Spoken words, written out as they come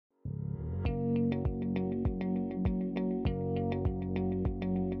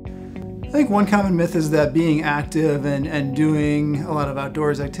I think one common myth is that being active and doing a lot of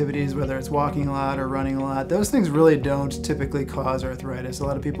outdoors activities, whether it's walking a lot or running a lot, those things really don't typically cause arthritis. A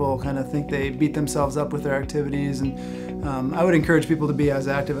lot of people kind of think they beat themselves up with their activities, and I would encourage people to be as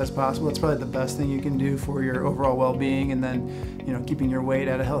active as possible. It's probably the best thing you can do for your overall well-being, and then keeping your weight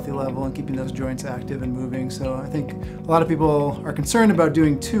at a healthy level and keeping those joints active and moving. So I think a lot of people are concerned about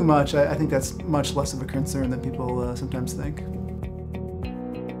doing too much. I think that's much less of a concern than people sometimes think.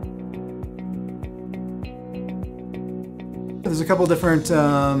 There's a couple different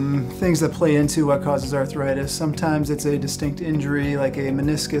things that play into what causes arthritis. Sometimes it's a distinct injury, like a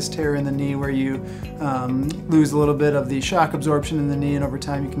meniscus tear in the knee, where you lose a little bit of the shock absorption in the knee, and over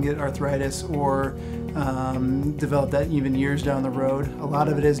time you can get arthritis or develop that even years down the road. A lot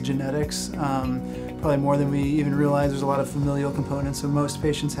of it is genetics, probably more than we even realize. There's a lot of familial components, so most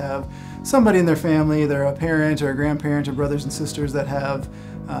patients have somebody in their family, either a parent or a grandparent or brothers and sisters that have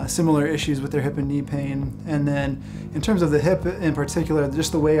similar issues with their hip and knee pain. And then in terms of the hip in particular,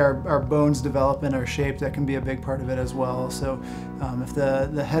 just the way our bones develop and are shaped, that can be a big part of it as well. So if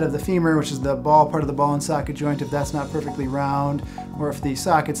the head of the femur, which is the part of the ball and socket joint, if that's not perfectly round, or if the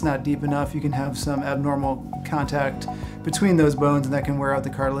socket's not deep enough, you can have some abnormal contact between those bones, and that can wear out the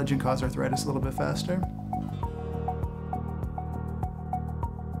cartilage and cause arthritis a little bit faster.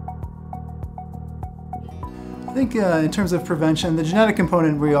 I think in terms of prevention, the genetic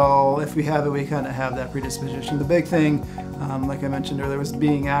component, if we have it, we kind of have that predisposition. The big thing, like I mentioned earlier, was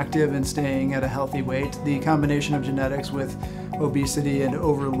being active and staying at a healthy weight. The combination of genetics with obesity and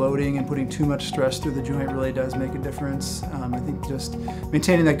overloading and putting too much stress through the joint really does make a difference. I think just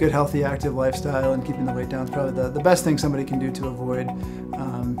maintaining that good, healthy, active lifestyle and keeping the weight down is probably the best thing somebody can do to avoid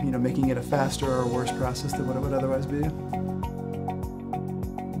making it a faster or worse process than what it would otherwise be.